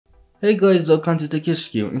Hey guys, welcome to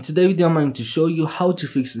TechHQ. In today's video I'm going to show you how to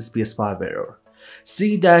fix this PS5 error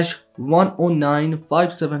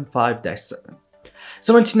CE-109575-7.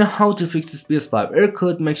 So want to know how to fix this PS5 error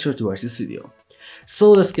code, make sure to watch this video.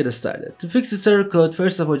 So let's get started. To fix this error code,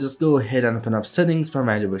 first of all just go ahead and open up settings from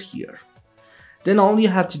right over here. Then all you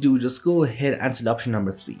have to do is just go ahead and select option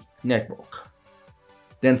number 3, network.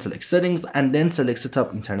 Then select settings and then select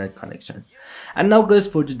setup internet connection. And now guys,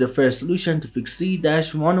 for the first solution to fix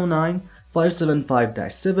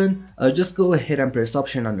CE-109575-7, just go ahead and press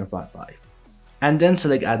option on your Wi-Fi and then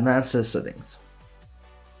select advanced settings.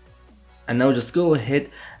 And now just go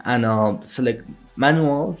ahead and select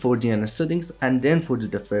manual for DNS settings, and then for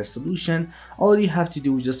the first solution all you have to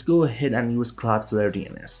do is just go ahead and use Cloudflare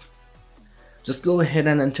DNS. Just go ahead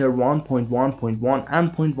and enter 1.1.1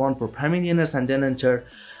 and 0.1 for primary DNS, and then enter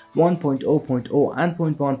 1.0.0 and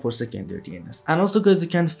 0.1 for secondary DNS. And also guys, you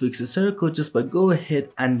can fix this error code just by go ahead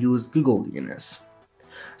and use Google DNS.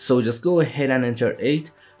 So just go ahead and enter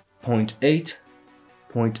 8.8,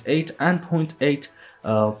 0.8 and 0.8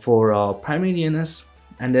 for primary DNS,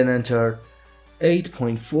 and then enter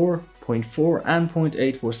 8.4, 0.4 and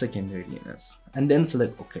 0.8 for secondary DNS, and then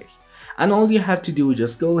select OK. And all you have to do is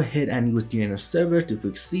just go ahead and use DNS server to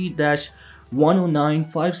fix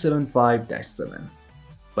CE-109575-7.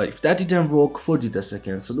 But if that didn't work for the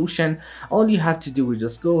second solution, all you have to do is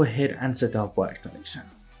just go ahead and set up wired connection.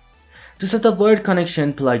 To set up wired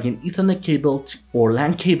connection, plug in Ethernet cable or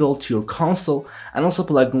LAN cable to your console, and also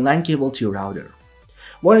plug in LAN cable to your router.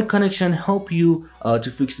 Wired connection help you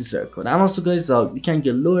to fix this error code. And also guys, you can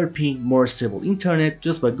get lower ping, more stable internet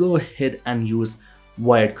just by go ahead and use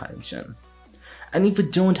wired connection. And if you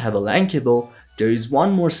don't have a LAN cable, there is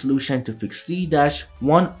one more solution to fix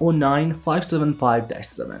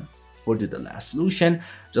CE-109575-7. For the last solution,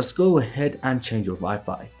 just go ahead and change your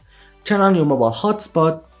Wi-Fi. Turn on your mobile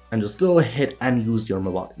hotspot and just go ahead and use your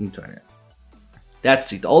mobile internet.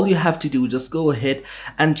 That's it. All you have to do is just go ahead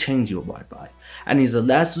and change your Wi-Fi. And is the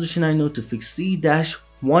last solution I know to fix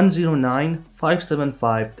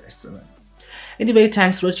CE-109575-7. Anyway,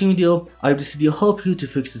 thanks for watching video. I hope this video helped you to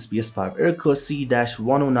fix this PS5 error code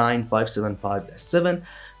CE-109575-7.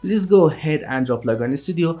 Please go ahead and drop a like on this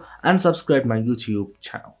video and subscribe my YouTube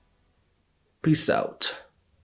channel. Peace out.